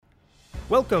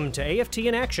Welcome to AFT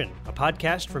in Action, a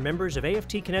podcast for members of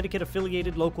AFT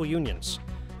Connecticut-affiliated local unions.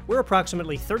 We're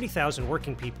approximately 30,000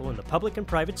 working people in the public and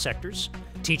private sectors,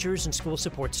 teachers and school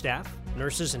support staff,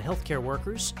 nurses and healthcare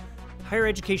workers, higher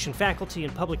education faculty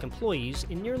and public employees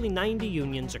in nearly 90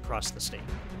 unions across the state.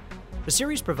 The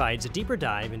series provides a deeper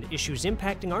dive into issues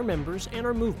impacting our members and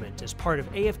our movement as part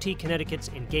of AFT Connecticut's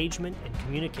engagement and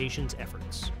communications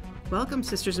efforts. Welcome,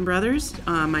 sisters and brothers.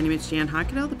 My name is Jan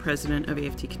Hockenell, the president of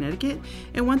AFT Connecticut,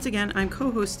 and once again, I'm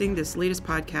co-hosting this latest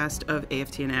podcast of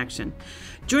AFT in Action.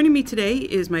 Joining me today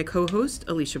is my co-host,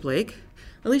 Alicia Blake.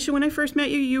 Alicia, when I first met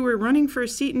you, you were running for a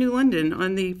seat in New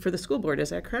London for the school board.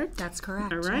 Is that correct? That's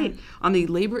correct. All right. Yeah. On the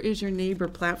Labor is Your Neighbor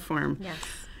platform. Yes.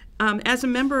 As a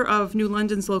member of New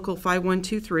London's Local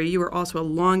 5123, you are also a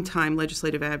longtime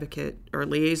legislative advocate or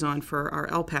liaison for our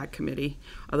LPAC committee,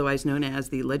 otherwise known as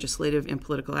the Legislative and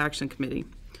Political Action Committee.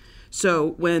 So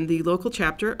when the local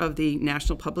chapter of the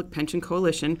National Public Pension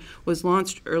Coalition was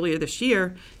launched earlier this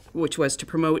year, which was to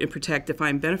promote and protect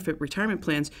defined benefit retirement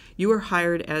plans, you were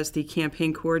hired as the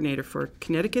campaign coordinator for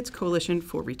Connecticut's Coalition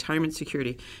for Retirement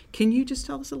Security. Can you just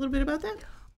tell us a little bit about that?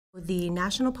 The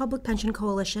National Public Pension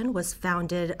Coalition was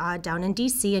founded down in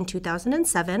D.C. in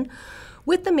 2007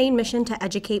 with the main mission to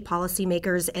educate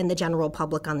policymakers and the general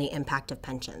public on the impact of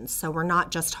pensions. So we're not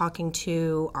just talking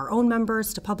to our own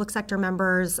members, to public sector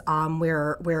members.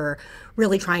 We're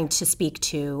really trying to speak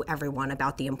to everyone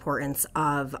about the importance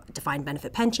of defined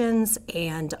benefit pensions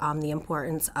and the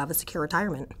importance of a secure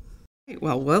retirement.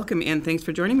 Well, welcome, and thanks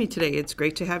for joining me today. It's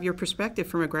great to have your perspective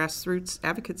from a grassroots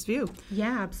advocate's view.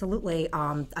 Yeah, absolutely.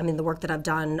 The work that I've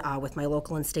done with my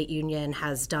local and state union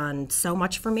has done so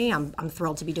much for me. I'm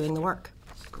thrilled to be doing the work.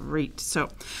 Great. So,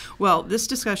 well, this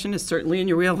discussion is certainly in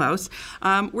your wheelhouse.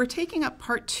 We're taking up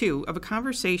part 2 of a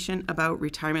conversation about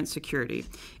retirement security.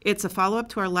 It's a follow-up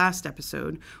to our last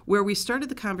episode where we started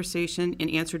the conversation and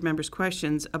answered members'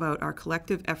 questions about our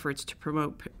collective efforts to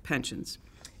promote pensions.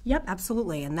 Yep,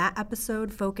 absolutely. And that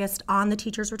episode focused on the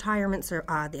teachers' retirement system,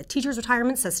 or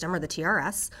the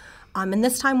TRS. And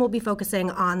this time we'll be focusing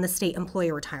on the state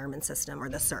employee retirement system, or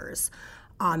the SERS.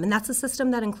 And that's a system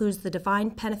that includes the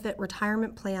defined benefit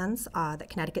retirement plans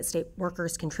that Connecticut state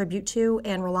workers contribute to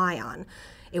and rely on.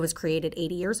 It was created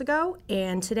 80 years ago,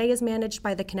 and today is managed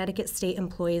by the Connecticut State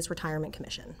Employees Retirement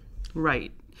Commission.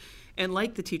 Right. And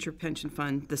like the Teacher Pension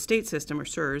Fund, the state system, or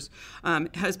SERS,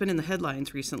 has been in the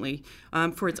headlines recently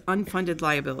for its unfunded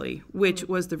liability, which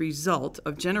was the result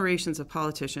of generations of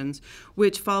politicians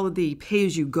which followed the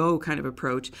pay-as-you-go kind of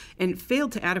approach and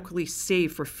failed to adequately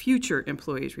save for future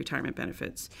employees' retirement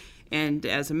benefits. And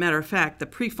as a matter of fact, the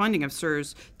pre-funding of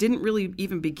SERS didn't really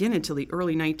even begin until the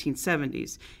early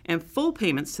 1970s. And full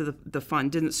payments to the fund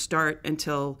didn't start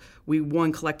until we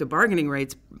won collective bargaining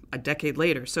rights a decade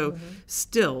later. So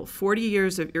still, 40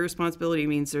 years of irresponsibility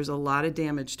means there's a lot of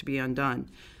damage to be undone.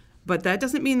 But that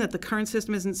doesn't mean that the current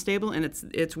system isn't stable and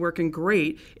it's working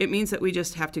great. It means that we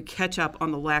just have to catch up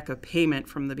on the lack of payment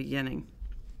from the beginning.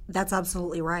 That's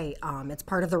absolutely right. It's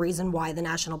part of the reason why the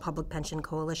National Public Pension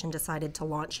Coalition decided to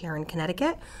launch here in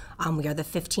Connecticut. We are the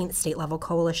 15th state-level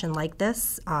coalition like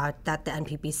this that the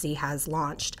NPPC has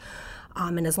launched.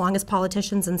 And as long as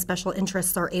politicians and special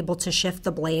interests are able to shift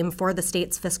the blame for the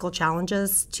state's fiscal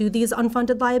challenges to these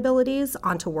unfunded liabilities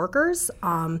onto workers,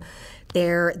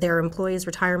 their employees'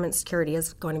 retirement security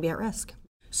is going to be at risk.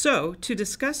 So, to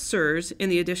discuss SERS and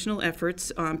the additional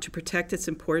efforts to protect its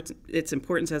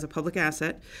importance as a public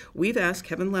asset, we've asked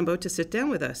Kevin Lembo to sit down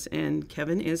with us. And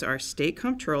Kevin is our state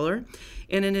comptroller.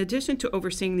 And in addition to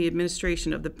overseeing the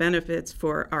administration of the benefits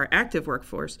for our active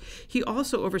workforce, he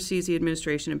also oversees the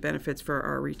administration and benefits for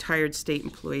our retired state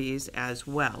employees as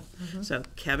well. So,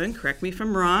 Kevin, correct me if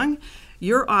I'm wrong.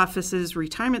 Your office's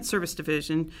Retirement Service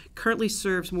Division currently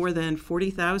serves more than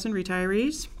 40,000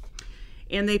 retirees.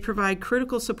 And they provide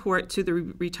critical support to the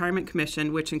Retirement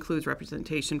Commission, which includes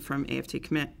representation from AFT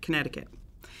Connecticut.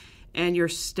 And your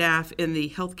staff in the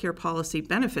Healthcare Policy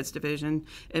Benefits Division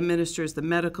administers the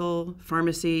medical,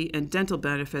 pharmacy, and dental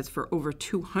benefits for over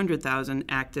 200,000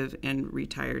 active and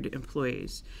retired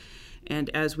employees.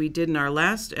 And as we did in our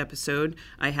last episode,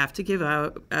 I have to give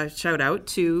a shout out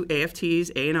to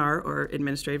AFT's A&R, or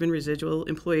Administrative and Residual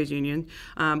Employees Union,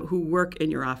 who work in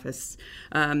your office.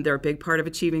 They're a big part of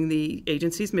achieving the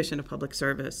agency's mission of public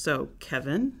service. So,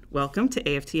 Kevin, welcome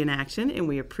to AFT in Action, and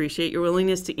we appreciate your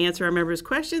willingness to answer our members'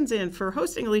 questions and for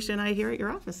hosting Alicia and I here at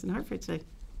your office in Hartford today.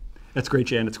 That's great,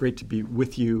 Jan. It's great to be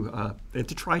with you and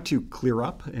to try to clear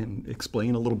up and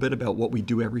explain a little bit about what we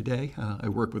do every day. I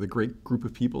work with a great group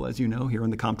of people, as you know, here in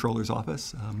the Comptroller's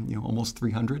office, almost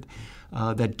 300,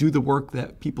 that do the work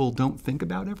that people don't think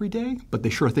about every day, but they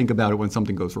sure think about it when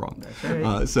something goes wrong.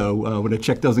 Right. So when a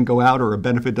check doesn't go out or a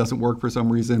benefit doesn't work for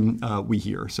some reason, we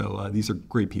hear. So these are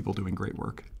great people doing great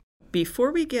work.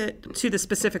 Before we get to the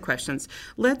specific questions,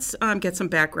 let's get some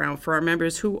background for our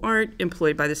members who aren't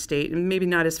employed by the state and maybe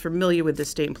not as familiar with the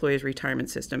state employees' retirement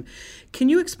system. Can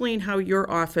you explain how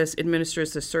your office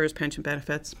administers the CSRS pension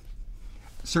benefits?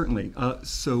 Certainly.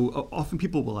 So often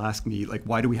people will ask me, like,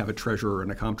 why do we have a treasurer and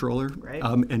a comptroller? Right.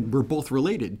 And we're both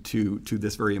related to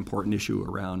this very important issue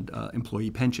around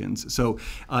employee pensions. So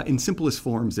in simplest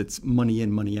forms, it's money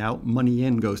in, money out. Money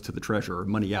in goes to the treasurer,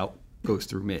 money out goes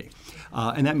through me.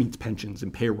 And that means pensions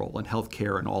and payroll and health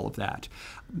care and all of that.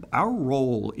 Our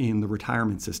role in the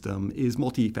retirement system is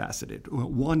multifaceted.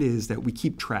 One is that we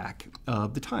keep track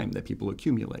of the time that people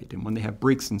accumulate and when they have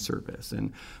breaks in service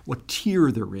and what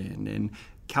tier they're in and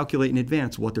calculate in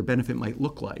advance what their benefit might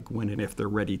look like when and if they're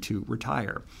ready to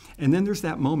retire. And then there's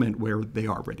that moment where they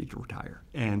are ready to retire.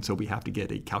 And so we have to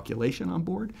get a calculation on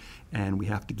board, and we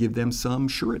have to give them some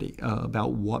surety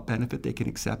about what benefit they can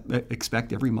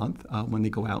expect every month when they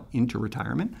go out into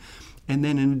retirement. And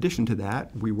then in addition to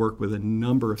that, we work with a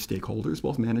number of stakeholders,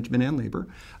 both management and labor,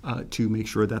 to make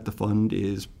sure that the fund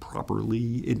is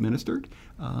properly administered.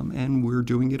 And we're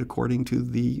doing it according to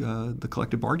the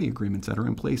collective bargaining agreements that are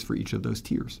in place for each of those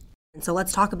tiers. So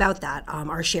let's talk about that,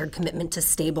 our shared commitment to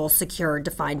stable, secure,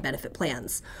 defined benefit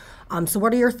plans. So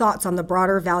what are your thoughts on the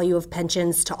broader value of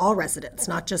pensions to all residents,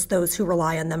 not just those who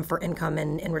rely on them for income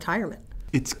in retirement?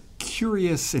 It's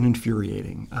curious and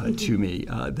infuriating to me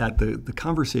that the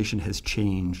conversation has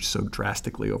changed so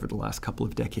drastically over the last couple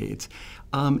of decades.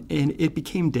 And it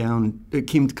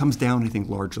comes down, I think,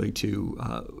 largely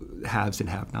to haves and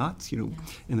have-nots. In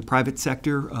the private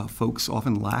sector, folks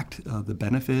often lacked the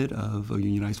benefit of a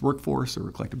unionized workforce or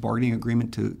a collective bargaining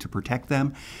agreement to protect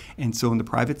them. And so in the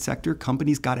private sector,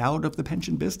 companies got out of the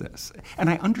pension business. And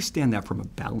I understand that from a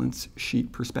balance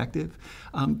sheet perspective,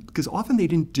 because often they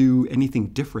didn't do anything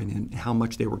different in how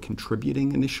much they were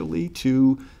contributing initially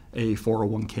to a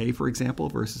 401k, for example,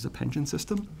 versus a pension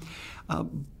system.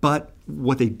 But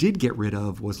what they did get rid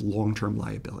of was long-term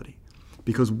liability.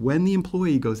 Because when the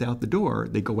employee goes out the door,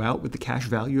 they go out with the cash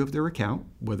value of their account,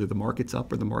 whether the market's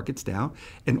up or the market's down,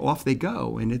 and off they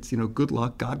go. And it's, good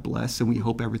luck, God bless, and we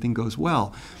hope everything goes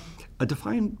well. A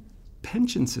defined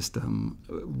pension system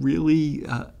really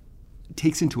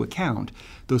takes into account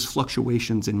those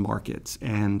fluctuations in markets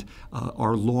and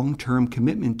our long-term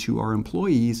commitment to our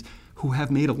employees who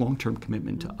have made a long-term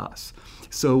commitment to us.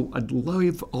 So I'd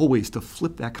love always to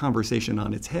flip that conversation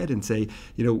on its head and say,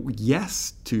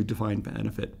 yes to defined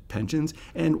benefit pensions,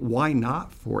 and why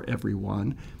not for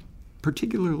everyone,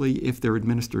 particularly if they're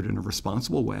administered in a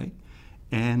responsible way.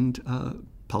 And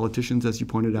politicians, as you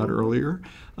pointed out earlier,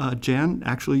 Jan,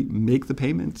 actually make the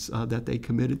payments that they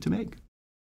committed to make.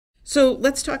 So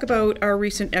let's talk about our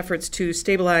recent efforts to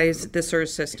stabilize the CSRS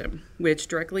system, which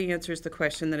directly answers the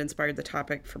question that inspired the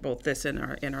topic for both this and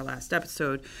our last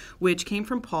episode, which came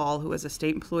from Paul, who is a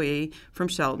state employee from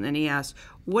Shelton, and he asked,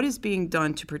 what is being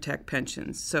done to protect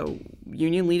pensions? So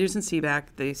union leaders in CBAC,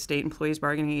 the State Employees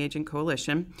Bargaining Agent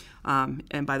Coalition,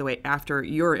 and by the way, after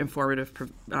your informative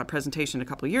presentation a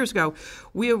couple of years ago,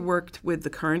 we have worked with the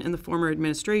current and the former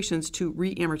administrations to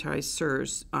re-amortize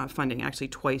CSRS funding, actually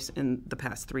twice in the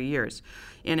past 3 years.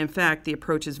 And in fact, the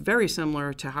approach is very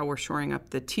similar to how we're shoring up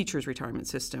the teachers' retirement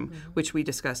system, which we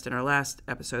discussed in our last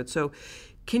episode. So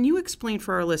can you explain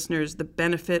for our listeners the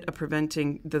benefit of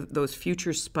preventing those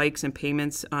future spikes in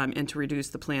payments and to reduce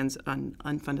the plan's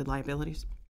unfunded liabilities?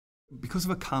 Because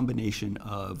of a combination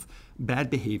of bad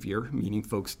behavior, meaning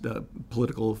folks, the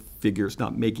political figures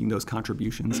not making those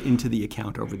contributions into the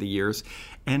account over the years,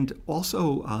 and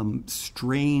also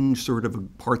strange sort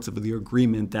of parts of the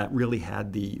agreement that really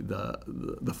had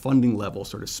the funding level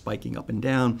sort of spiking up and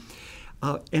down.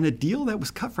 And a deal that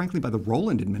was cut, frankly, by the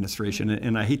Rowland administration.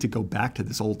 And I hate to go back to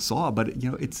this old saw, but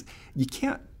you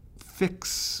can't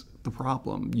fix the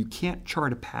problem. You can't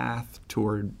chart a path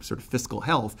toward sort of fiscal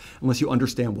health unless you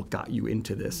understand what got you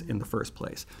into this in the first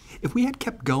place. If we had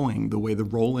kept going the way the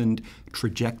Rowland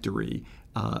trajectory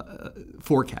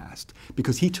forecast,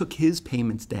 because he took his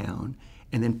payments down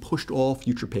and then pushed all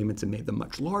future payments and made them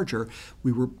much larger,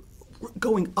 we were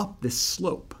going up this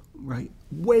slope, right?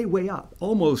 Way, way up,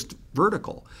 almost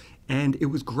vertical. And it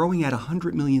was growing at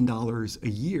 $100 million a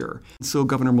year. So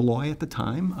Governor Malloy at the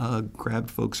time grabbed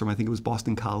folks from, I think it was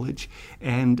Boston College,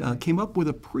 and came up with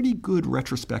a pretty good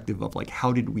retrospective of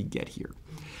how did we get here?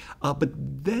 But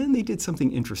then they did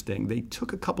something interesting. They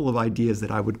took a couple of ideas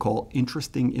that I would call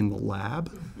interesting in the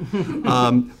lab,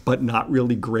 but not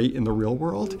really great in the real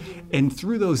world, and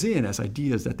threw those in as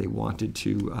ideas that they wanted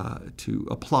to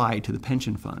apply to the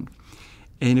pension fund.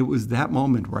 And it was that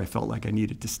moment where I felt like I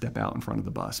needed to step out in front of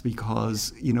the bus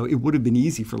because, it would have been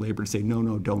easy for labor to say,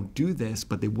 no, don't do this,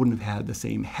 but they wouldn't have had the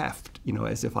same heft,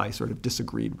 as if I sort of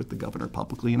disagreed with the governor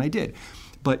publicly, and I did.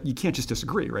 But you can't just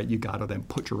disagree, right? You got to then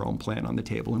put your own plan on the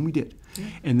table, and we did. Yeah.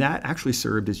 And that actually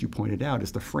served, as you pointed out,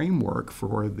 as the framework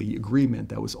for the agreement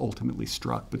that was ultimately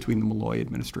struck between the Malloy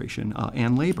administration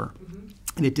and labor. Mm-hmm.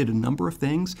 And it did a number of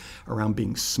things around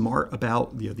being smart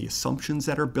about the assumptions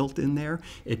that are built in there.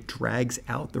 It drags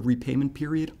out the repayment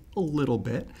period a little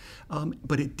bit,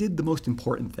 but it did the most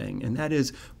important thing, and that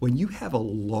is when you have a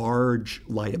large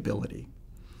liability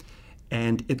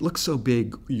and it looks so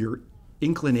big, your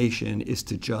inclination is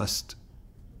to just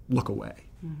look away,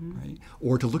 right?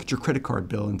 Or to look at your credit card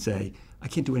bill and say, I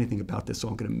can't do anything about this, so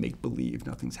I'm going to make believe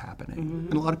nothing's happening.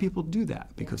 And a lot of people do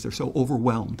that because they're so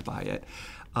overwhelmed by it.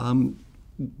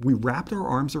 We wrapped our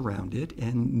arms around it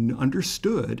and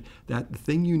understood that the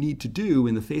thing you need to do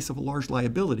in the face of a large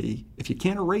liability, if you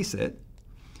can't erase it,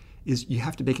 is you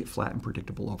have to make it flat and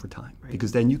predictable over time. Right.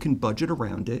 Because then you can budget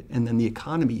around it, and then the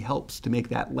economy helps to make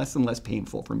that less and less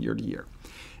painful from year to year.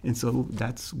 And so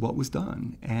that's what was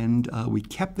done. And we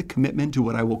kept the commitment to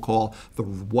what I will call the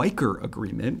Weicker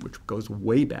Agreement, which goes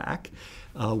way back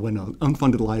when an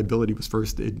unfunded liability was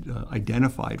first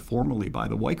identified formally by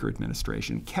the Weicker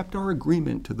administration, kept our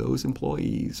agreement to those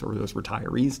employees, or those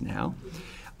retirees now,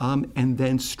 and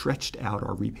then stretched out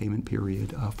our repayment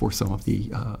period for some of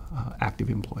the active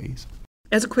employees.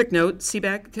 As a quick note,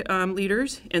 CBAC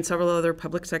leaders and several other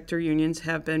public sector unions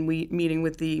have been meeting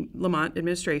with the Lamont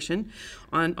administration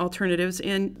on alternatives,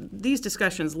 and these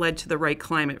discussions led to the right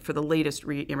climate for the latest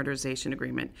reamortization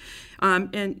agreement.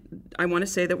 And I want to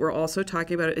say that we're also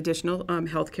talking about additional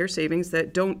health care savings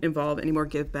that don't involve any more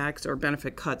givebacks or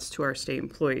benefit cuts to our state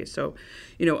employees. So,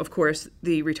 of course,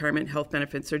 the retirement health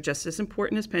benefits are just as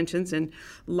important as pensions, and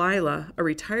Lila, a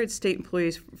retired state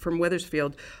employee from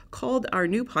Wethersfield, called our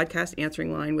new podcast Answering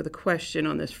Line with a question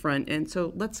on this front. And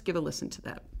so let's give a listen to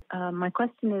that. My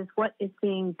question is, what is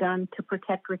being done to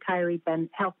protect retiree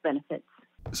health benefits?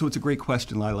 So it's a great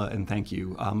question, Lila, and thank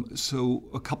you. So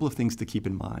a couple of things to keep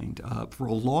in mind. For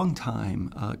a long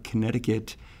time,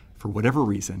 Connecticut, for whatever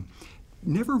reason,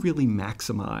 never really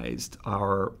maximized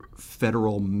our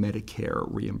federal Medicare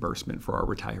reimbursement for our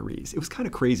retirees. It was kind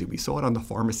of crazy. We saw it on the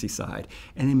pharmacy side.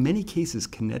 And in many cases,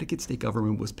 Connecticut state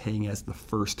government was paying as the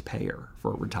first payer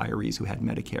for retirees who had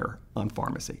Medicare on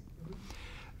pharmacy.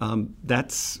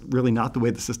 That's really not the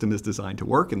way the system is designed to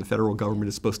work, and the federal government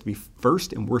is supposed to be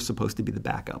first, and we're supposed to be the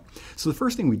backup. So the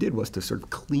first thing we did was to sort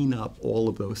of clean up all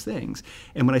of those things.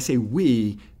 And when I say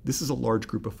we, this is a large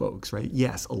group of folks, right?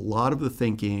 Yes, a lot of the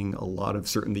thinking, a lot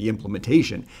of the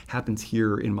implementation happens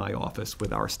here in my office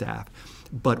with our staff.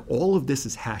 But all of this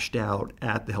is hashed out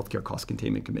at the Healthcare Cost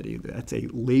Containment Committee. That's a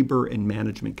labor and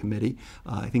management committee,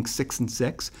 I think 6 and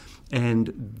 6.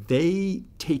 And they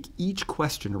take each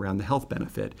question around the health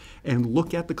benefit and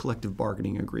look at the collective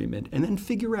bargaining agreement and then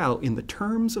figure out in the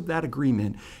terms of that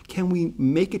agreement, can we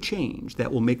make a change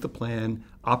that will make the plan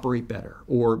operate better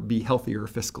or be healthier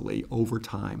fiscally over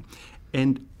time?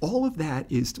 And all of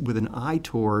that is with an eye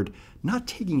toward not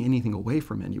taking anything away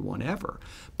from anyone ever,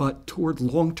 but toward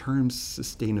long-term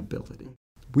sustainability.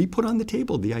 We put on the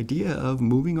table the idea of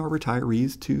moving our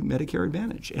retirees to Medicare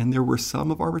Advantage. And there were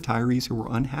some of our retirees who were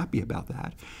unhappy about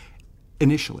that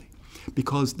initially,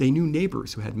 because they knew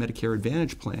neighbors who had Medicare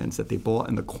Advantage plans that they bought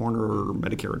in the corner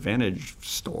Medicare Advantage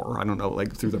store, I don't know,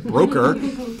 like through the broker.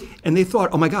 And they thought,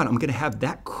 oh my God, I'm going to have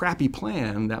that crappy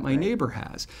plan that my neighbor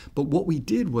has. But what we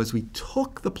did was we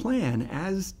took the plan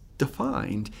as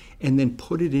defined and then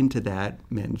put it into that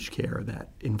managed care, that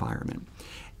environment.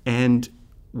 And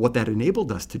what that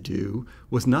enabled us to do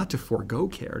was not to forego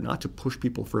care, not to push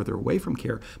people further away from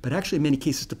care, but actually in many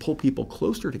cases to pull people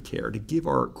closer to care, to give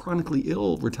our chronically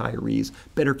ill retirees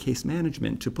better case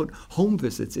management, to put home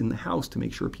visits in the house to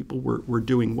make sure people were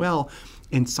doing well,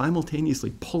 and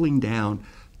simultaneously pulling down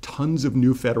tons of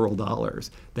new federal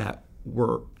dollars that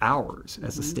were ours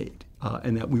as a state.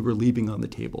 And that we were leaving on the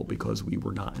table because we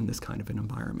were not in this kind of an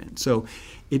environment. So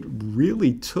it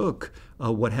really took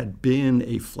what had been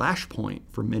a flashpoint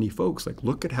for many folks, like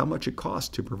look at how much it costs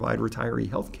to provide retiree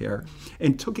health care,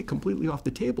 and took it completely off the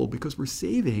table because we're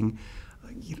saving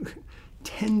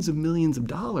tens of millions of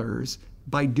dollars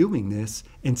by doing this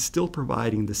and still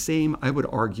providing the same, I would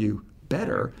argue,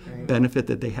 better benefit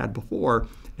that they had before.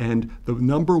 And the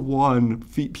number one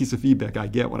piece of feedback I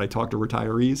get when I talk to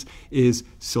retirees is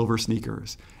silver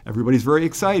sneakers. Everybody's very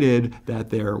excited that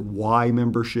their Y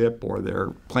membership or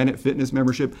their Planet Fitness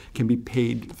membership can be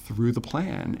paid through the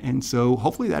plan. And so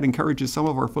hopefully that encourages some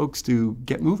of our folks to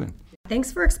get moving.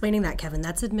 Thanks for explaining that, Kevin.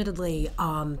 That's admittedly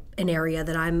an area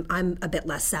that I'm a bit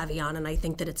less savvy on, and I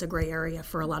think that it's a gray area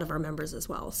for a lot of our members as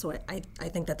well. So I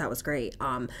think that was great.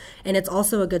 And it's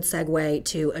also a good segue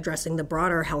to addressing the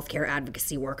broader healthcare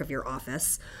advocacy work of your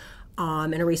office.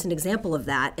 And a recent example of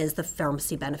that is the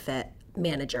pharmacy benefit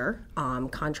manager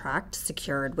contract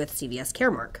secured with CVS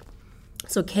Caremark.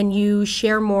 So can you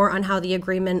share more on how the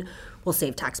agreement will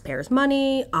save taxpayers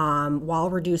money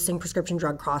while reducing prescription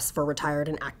drug costs for retired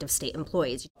and active state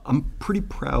employees? I'm pretty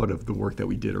proud of the work that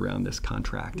we did around this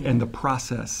contract and the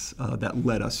process that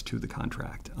led us to the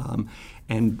contract.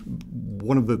 And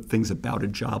one of the things about a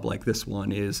job like this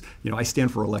one is, I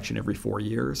stand for election every 4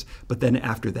 years, but then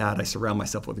after that, I surround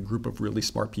myself with a group of really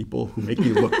smart people who make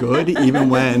me look good, even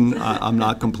when I'm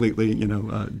not completely,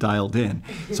 dialed in.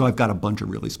 So I've got a bunch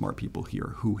of really smart people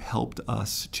here who helped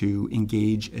us to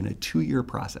engage in a 2-year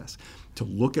process to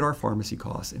look at our pharmacy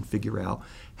costs and figure out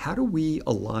how do we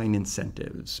align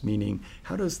incentives, meaning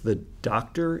how does the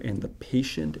doctor and the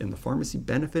patient and the pharmacy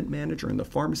benefit manager and the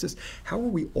pharmacist, how do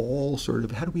we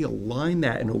align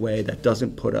that in a way that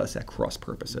doesn't put us at cross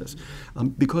purposes?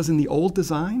 Because in the old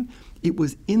design, it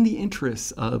was in the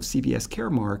interests of CVS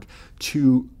Caremark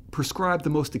to prescribe the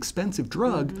most expensive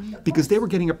drug because they were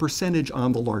getting a percentage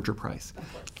on the larger price.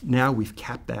 Now we've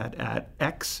capped that at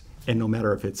X, and no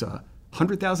matter if it's a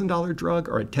 $100,000 drug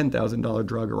or a $10,000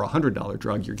 drug or a $100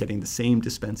 drug, you're getting the same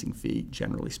dispensing fee,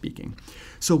 generally speaking.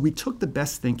 So we took the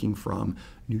best thinking from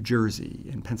New Jersey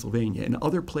and Pennsylvania and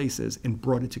other places and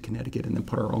brought it to Connecticut and then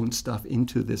put our own stuff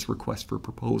into this request for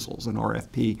proposals, an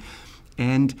RFP,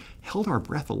 and held our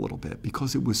breath a little bit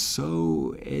because it was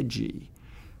so edgy.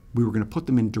 We were going to put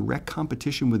them in direct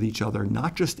competition with each other,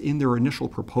 not just in their initial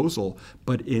proposal,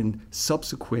 but in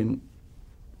subsequent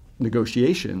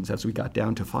negotiations as we got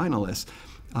down to finalists.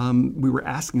 We were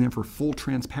asking them for full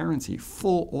transparency,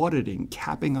 full auditing,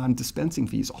 capping on dispensing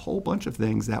fees, a whole bunch of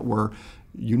things that were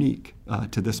unique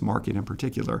to this market in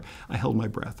particular. I held my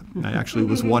breath. I actually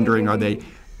was wondering, are they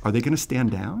going to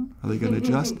stand down? Are they going to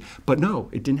adjust? But no,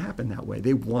 it didn't happen that way.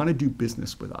 They want to do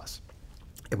business with us.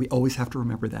 And we always have to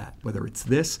remember that, whether it's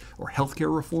this or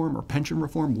healthcare reform or pension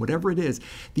reform, whatever it is,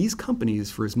 these companies,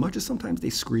 for as much as sometimes they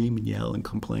scream and yell and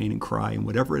complain and cry and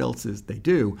whatever else is they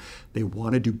do, they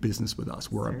want to do business with us.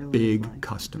 We're a big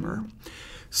customer.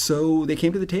 So they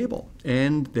came to the table,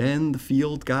 and then the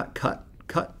field got cut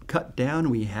down.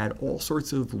 We had all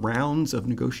sorts of rounds of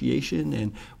negotiation,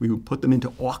 and we would put them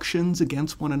into auctions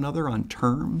against one another on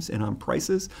terms and on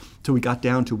prices till we got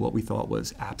down to what we thought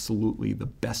was absolutely the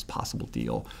best possible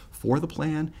deal for the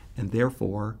plan and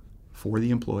therefore for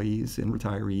the employees and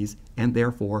retirees and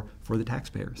therefore for the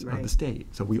taxpayers of the state.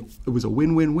 So it was a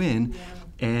win-win-win,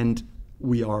 and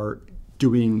we are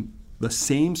doing the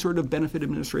same sort of benefit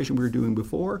administration we were doing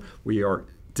before. We are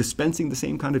dispensing the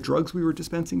same kind of drugs we were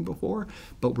dispensing before,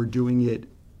 but we're doing it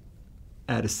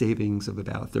at a savings of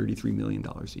about $33 million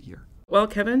a year. Well,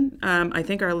 Kevin, I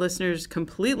think our listeners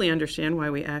completely understand why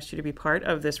we asked you to be part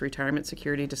of this retirement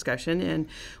security discussion, and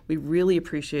we really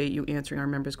appreciate you answering our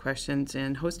members' questions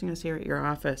and hosting us here at your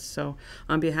office. So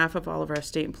on behalf of all of our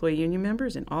state employee union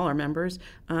members and all our members,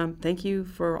 thank you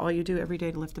for all you do every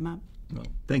day to lift them up. Well,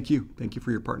 thank you. Thank you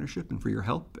for your partnership and for your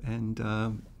help.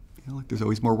 And there's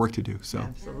always more work to do. So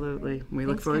absolutely, we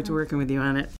look forward to working with you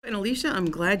on it. And Alicia, I'm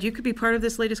glad you could be part of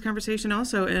this latest conversation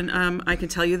also. And I can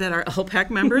tell you that our LPAC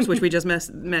members, which we just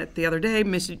met the other day,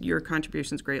 miss your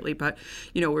contributions greatly. But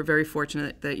we're very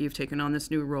fortunate that you've taken on this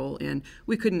new role, and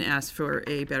we couldn't ask for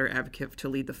a better advocate to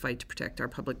lead the fight to protect our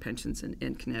public pensions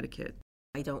in Connecticut.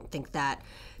 I don't think that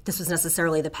this was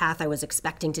necessarily the path I was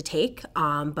expecting to take,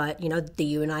 but the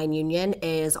UNI Union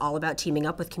is all about teaming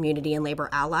up with community and labor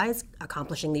allies,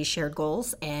 accomplishing these shared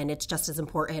goals, and it's just as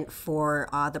important for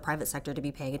the private sector to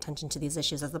be paying attention to these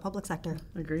issues as the public sector.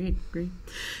 Agreed.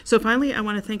 So finally, I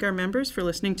want to thank our members for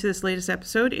listening to this latest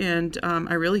episode, and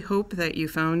I really hope that you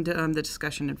found the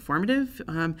discussion informative.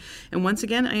 And once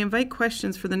again, I invite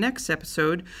questions for the next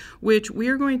episode, which we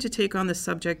are going to take on the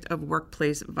subject of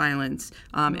workplace violence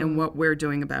and what we're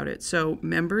doing about it. So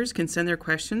members can send their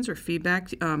questions or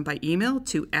feedback by email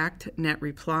to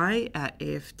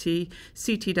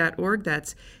actnetreply@aftct.org.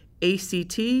 That's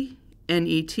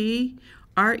ACTNETREPLY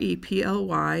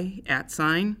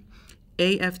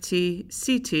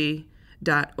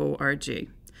 @AFTCT.org.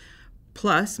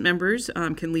 Plus, members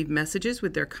can leave messages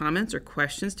with their comments or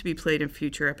questions to be played in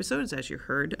future episodes, as you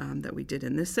heard that we did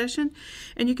in this session.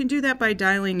 And you can do that by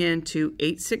dialing in to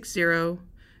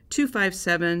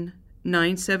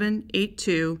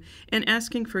 860-257-9782 and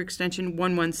asking for extension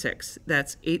 116.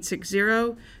 That's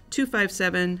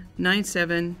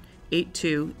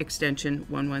 860-257-9782, extension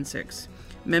 116.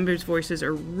 Members' voices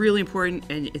are really important,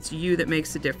 and it's you that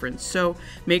makes the difference. So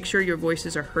make sure your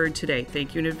voices are heard today.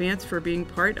 Thank you in advance for being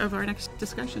part of our next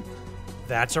discussion.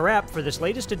 That's a wrap for this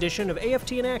latest edition of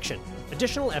AFT in Action.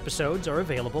 Additional episodes are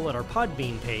available at our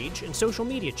Podbean page and social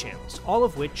media channels, all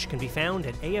of which can be found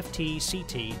at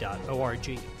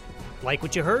aftct.org. Like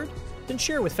what you heard? Then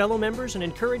share with fellow members and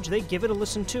encourage they give it a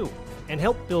listen too, and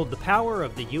help build the power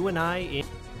of the You and I in